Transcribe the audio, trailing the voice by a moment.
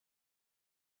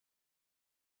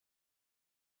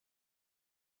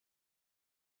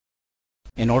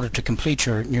In order to complete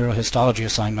your neurohistology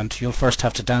assignment, you'll first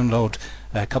have to download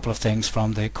a couple of things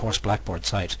from the course Blackboard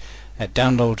site.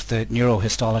 Download the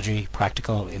NeuroHistology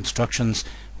Practical Instructions,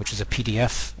 which is a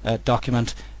PDF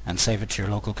document, and save it to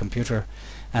your local computer.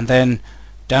 And then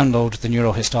download the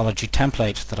NeuroHistology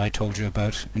template that I told you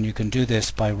about, and you can do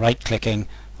this by right-clicking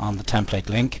on the template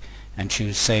link and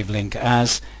choose Save Link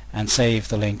As, and save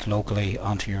the link locally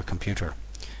onto your computer.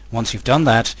 Once you've done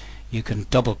that, you can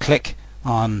double-click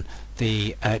on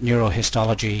the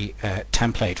NeuroHistology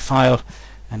template file,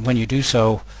 and when you do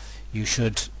so, you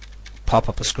should pop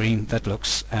up a screen that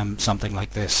looks something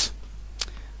like this.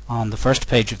 On the first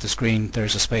page of the screen,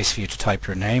 there's a space for you to type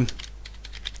your name,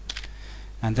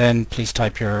 and then please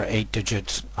type your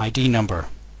 8-digit ID number.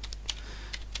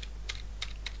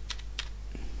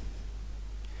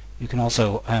 You can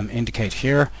also indicate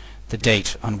here the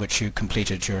date on which you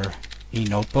completed your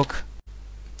e-notebook,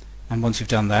 and once you've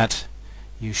done that,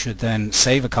 you should then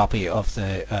save a copy of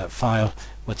the file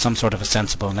with some sort of a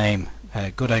sensible name. A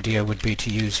good idea would be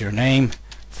to use your name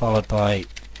followed by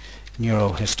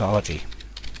neurohistology.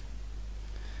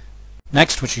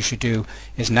 Next, what you should do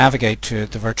is navigate to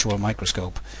the virtual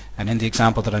microscope, and in the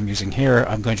example that I'm using here,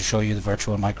 I'm going to show you the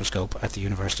virtual microscope at the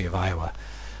University of Iowa.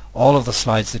 All of the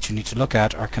slides that you need to look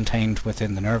at are contained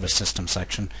within the nervous system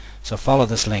section, so follow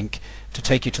this link to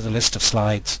take you to the list of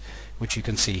slides which you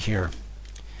can see here.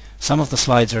 Some of the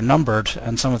slides are numbered,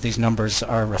 and some of these numbers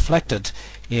are reflected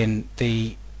in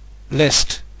the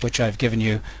list which I've given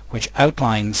you, which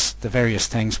outlines the various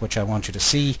things which I want you to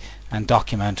see and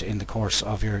document in the course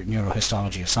of your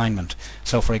neurohistology assignment.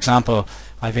 So for example,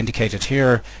 I've indicated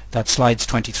here that slides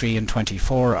 23 and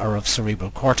 24 are of cerebral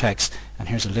cortex, and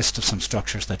here's a list of some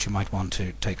structures that you might want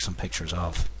to take some pictures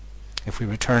of. If we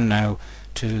return now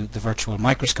to the virtual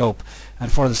microscope,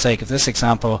 and for the sake of this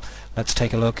example, let's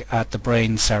take a look at the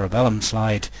brain cerebellum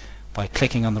slide. By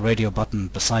clicking on the radio button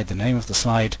beside the name of the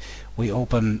slide, we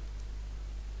open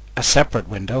a separate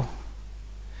window,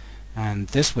 and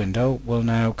this window will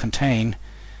now contain,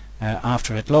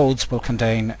 after it loads, will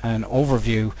contain an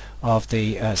overview of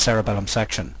the cerebellum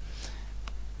section.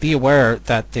 Be aware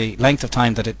that the length of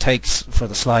time that it takes for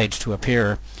the slide to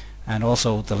appear, and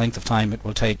also the length of time it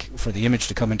will take for the image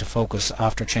to come into focus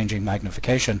after changing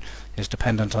magnification, is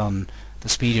dependent on the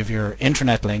speed of your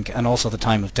internet link and also the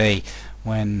time of day.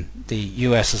 When the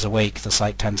US is awake, the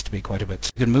site tends to be quite a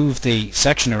bit. You can move the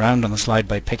section around on the slide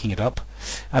by picking it up,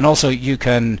 and also you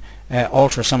can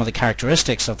alter some of the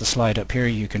characteristics of the slide up here.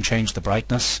 You can change the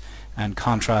brightness and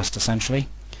contrast essentially,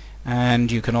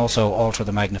 and you can also alter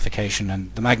the magnification,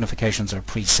 and the magnifications are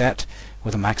preset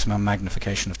with a maximum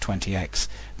magnification of 20x.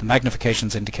 The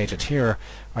magnifications indicated here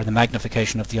are the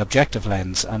magnification of the objective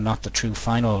lens and not the true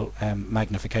final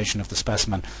magnification of the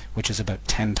specimen, which is about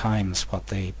 10 times what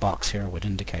the box here would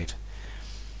indicate.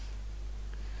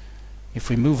 If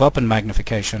we move up in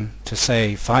magnification to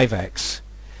say 5x,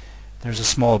 there's a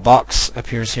small box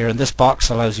appears here, and this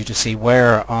box allows you to see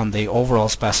where on the overall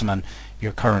specimen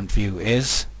your current view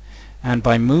is, and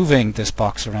by moving this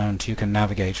box around you can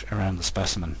navigate around the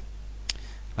specimen.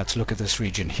 Let's look at this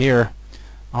region here.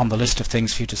 On the list of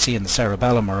things for you to see in the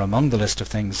cerebellum, or among the list of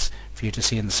things for you to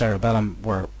see in the cerebellum,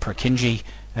 were Purkinje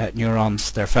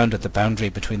neurons. They're found at the boundary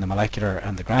between the molecular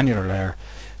and the granular layer.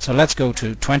 So let's go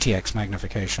to 20x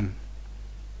magnification,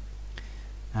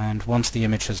 and once the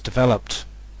image has developed,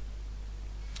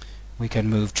 we can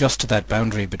move just to that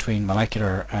boundary between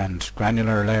molecular and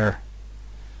granular layer,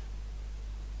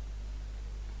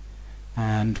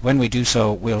 and when we do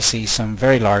so, we'll see some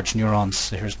very large neurons.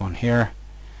 Here's one here,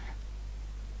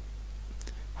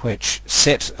 which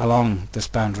sit along this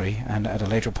boundary, and at a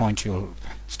later point you'll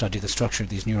study the structure of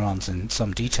these neurons in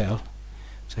some detail.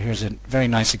 So here's a very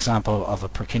nice example of a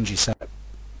Purkinje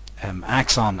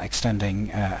axon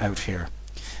extending out here.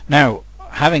 Now,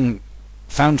 having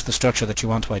found the structure that you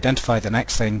want to identify, the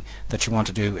next thing that you want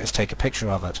to do is take a picture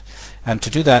of it. And to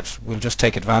do that, we'll just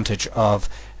take advantage of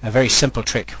a very simple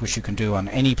trick which you can do on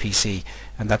any PC,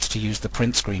 and that's to use the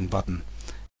print screen button.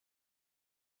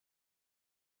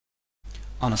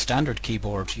 On a standard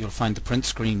keyboard, you'll find the print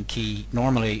screen key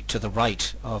normally to the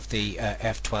right of the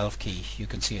F12 key. You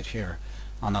can see it here.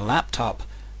 On a laptop,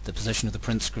 the position of the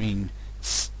print screen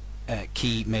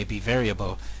key may be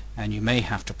variable, and you may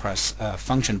have to press a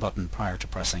function button prior to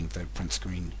pressing the print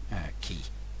screen key.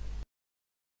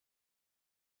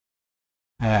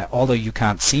 Although you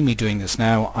can't see me doing this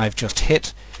now, I've just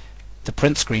hit the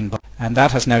print screen button, and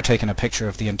that has now taken a picture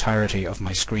of the entirety of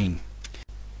my screen.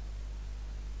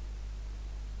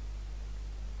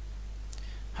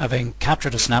 Having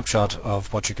captured a snapshot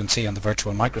of what you can see on the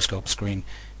virtual microscope screen,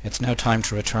 it's now time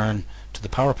to return to the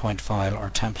PowerPoint file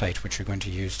or template which you're going to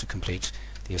use to complete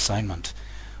the assignment.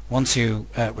 Once you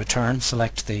return,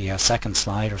 select the second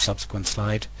slide or subsequent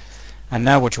slide, and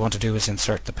now what you want to do is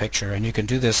insert the picture, and you can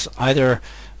do this either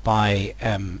by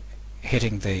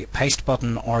hitting the paste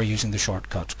button or using the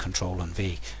shortcut Ctrl and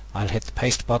V. I'll hit the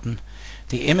paste button.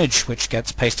 The image which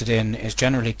gets pasted in is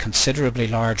generally considerably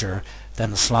larger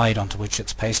than the slide onto which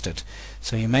it's pasted,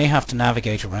 so you may have to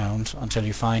navigate around until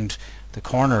you find the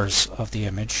corners of the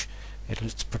image.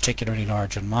 It's particularly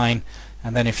large on mine,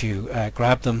 and then if you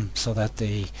grab them so that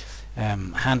the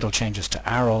handle changes to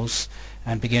arrows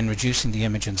and begin reducing the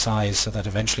image in size so that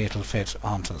eventually it'll fit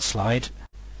onto the slide.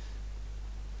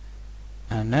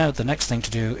 And now the next thing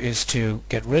to do is to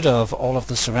get rid of all of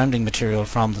the surrounding material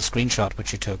from the screenshot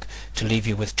which you took to leave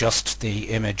you with just the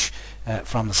image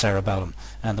from the cerebellum.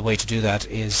 And the way to do that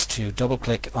is to double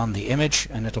click on the image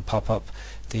and it'll pop up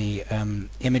the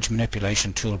image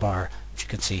manipulation toolbar, which you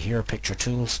can see here, picture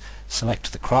tools.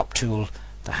 Select the crop tool,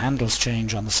 the handles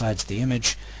change on the sides of the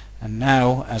image, and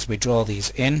now as we draw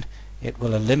these in, it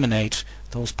will eliminate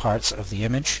those parts of the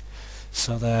image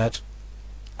so that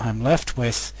I'm left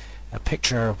with a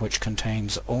picture which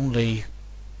contains only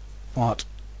what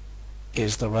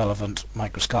is the relevant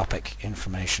microscopic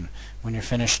information. When you're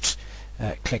finished,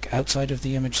 click outside of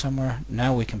the image somewhere.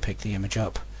 Now we can pick the image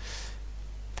up,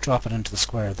 drop it into the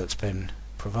square that's been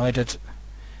provided,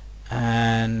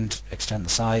 and extend the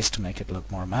size to make it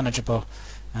look more manageable.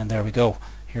 And there we go.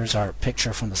 Here's our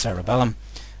picture from the cerebellum.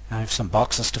 I have some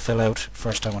boxes to fill out.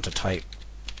 First I want to type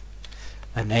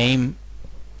a name.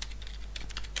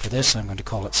 For this I'm going to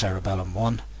call it cerebellum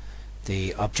 1.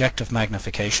 The objective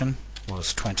magnification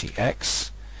was 20x,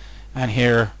 and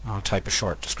here I'll type a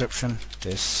short description.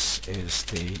 This is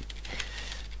the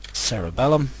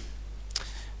cerebellum.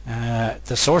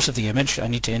 The source of the image, I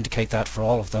need to indicate that for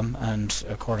all of them, and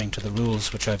according to the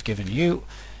rules which I've given you,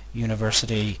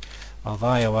 University of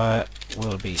Iowa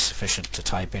will be sufficient to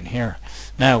type in here.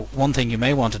 Now, one thing you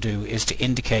may want to do is to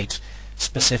indicate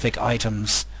specific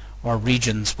items or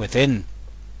regions within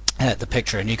the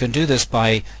picture, and you can do this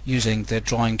by using the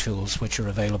drawing tools which are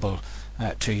available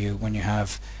to you when you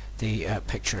have the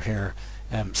picture here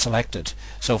selected.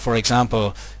 So for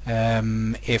example,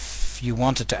 if you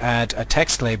wanted to add a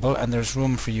text label, and there's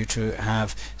room for you to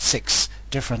have 6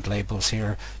 different labels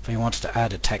here, if you wanted to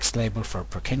add a text label for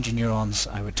Purkinje neurons,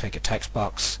 I would take a text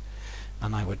box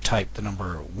and I would type the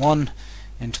number 1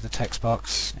 into the text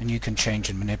box, and you can change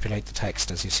and manipulate the text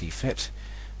as you see fit.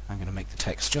 I'm going to make the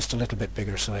text just a little bit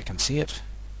bigger so I can see it,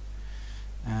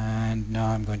 and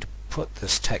now I'm going to put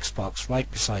this text box right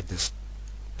beside this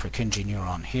Purkinje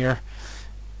neuron here,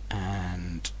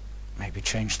 and maybe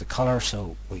change the color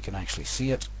so we can actually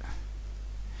see it.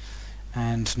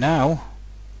 And now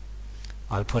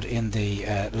I'll put in the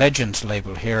legend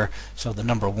label here, so the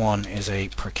number 1 is a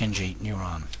Purkinje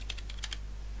neuron.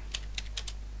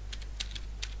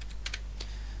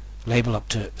 Label up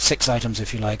to 6 items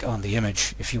if you like on the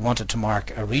image. If you wanted to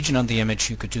mark a region on the image,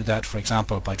 you could do that, for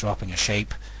example, by dropping a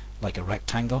shape like a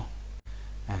rectangle,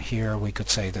 and here we could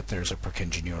say that there's a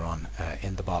Purkinje neuron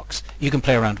in the box. You can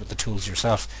play around with the tools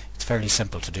yourself. It's fairly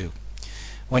simple to do.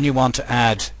 When you want to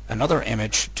add another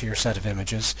image to your set of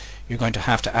images, you're going to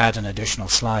have to add an additional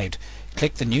slide.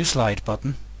 Click the New Slide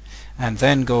button and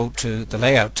then go to the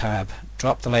Layout tab,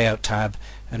 drop the Layout tab,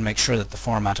 and make sure that the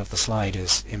format of the slide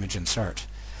is Image Insert.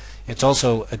 It's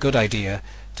also a good idea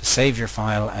to save your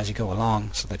file as you go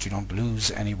along so that you don't lose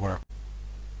any work.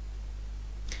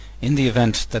 In the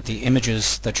event that the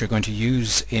images that you're going to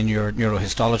use in your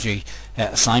neurohistology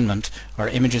assignment are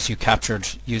images you captured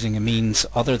using a means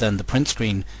other than the print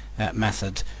screen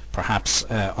method, perhaps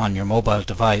on your mobile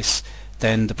device,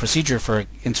 then the procedure for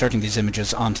inserting these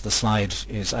images onto the slide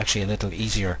is actually a little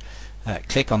easier.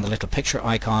 Click on the little picture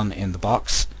icon in the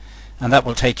box, and that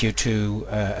will take you to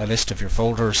a list of your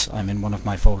folders. I'm in one of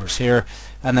my folders here,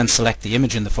 and then select the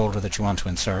image in the folder that you want to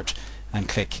insert and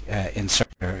click Insert.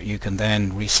 You can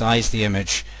then resize the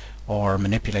image or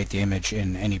manipulate the image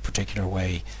in any particular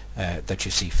way that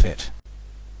you see fit.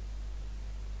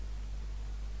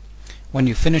 When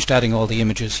you've finished adding all the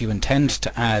images you intend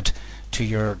to add to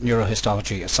your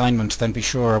neurohistology assignment, then be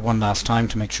sure one last time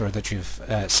to make sure that you've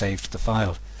saved the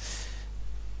file.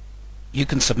 You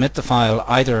can submit the file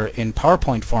either in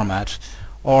PowerPoint format,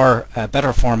 or a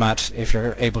better format, if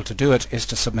you're able to do it, is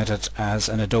to submit it as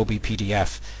an Adobe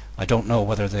PDF. I don't know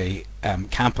whether the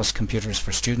campus computers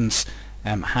for students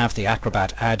have the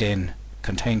Acrobat add-in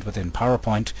contained within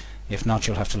PowerPoint. If not,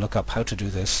 you'll have to look up how to do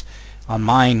this. On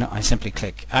mine, I simply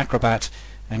click Acrobat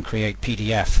and create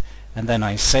PDF, and then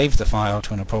I save the file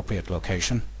to an appropriate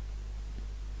location.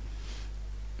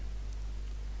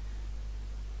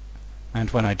 And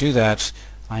when I do that,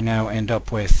 I now end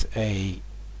up with a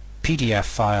PDF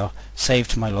file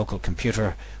saved to my local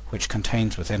computer, which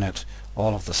contains within it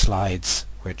all of the slides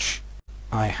which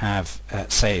I have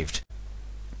saved.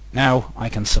 Now I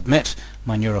can submit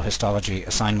my neurohistology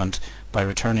assignment by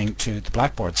returning to the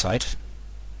Blackboard site.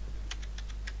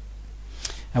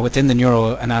 And within the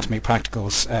Neuroanatomy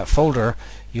Practicals folder,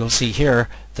 you'll see here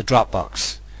the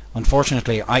Dropbox.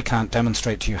 Unfortunately, I can't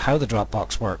demonstrate to you how the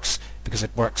Dropbox works because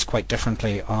it works quite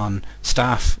differently on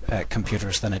staff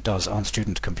computers than it does on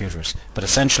student computers. But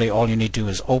essentially all you need to do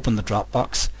is open the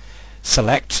Dropbox,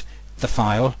 select the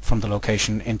file from the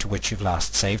location into which you've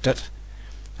last saved it,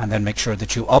 and then make sure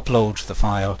that you upload the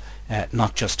file,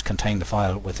 not just contain the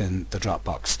file within the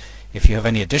Dropbox. If you have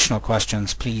any additional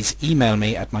questions, please email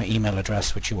me at my email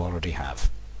address, which you already have.